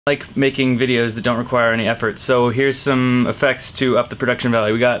Like making videos that don't require any effort, so here's some effects to up the production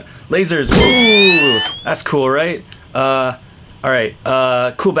value. We got lasers. Ooh, that's cool, right? Alright,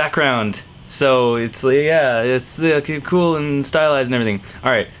 cool background. So it's, yeah, it's cool and stylized and everything.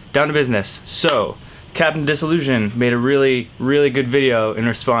 Alright, down to business. So, Captain Disillusion made a really, really good video in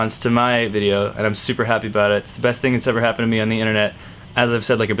response to my video, and I'm super happy about it. It's the best thing that's ever happened to me on the internet, as I've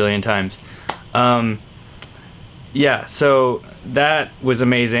said like a billion times. Yeah, so that was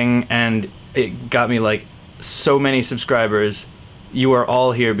amazing, and it got me like so many subscribers. You are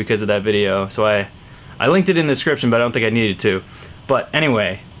all here because of that video, so I linked it in the description, but I don't think I needed to. But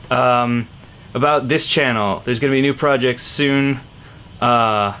anyway, about this channel, there's gonna be new projects soon.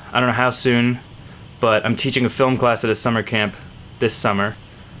 I don't know how soon, but I'm teaching a film class at a summer camp this summer.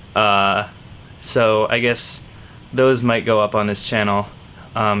 So I guess those might go up on this channel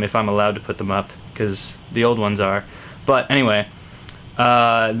if I'm allowed to put them up, because the old ones are. But anyway,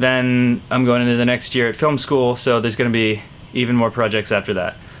 then I'm going into the next year at film school, so there's going to be even more projects after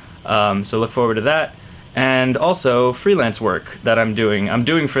that. So look forward to that. And also freelance work that I'm doing. I'm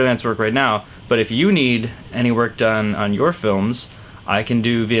doing freelance work right now, but if you need any work done on your films, I can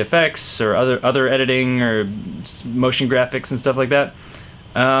do VFX or other editing or motion graphics and stuff like that.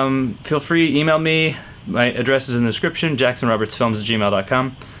 Feel free, email me. My address is in the description,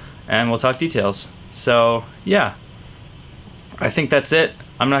 jacksonrobertsfilms@gmail.com, and we'll talk details. So yeah, I think that's it.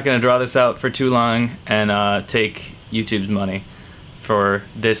 I'm not going to draw this out for too long and take YouTube's money for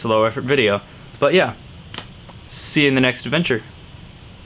this low effort video. But yeah, see you in the next adventure.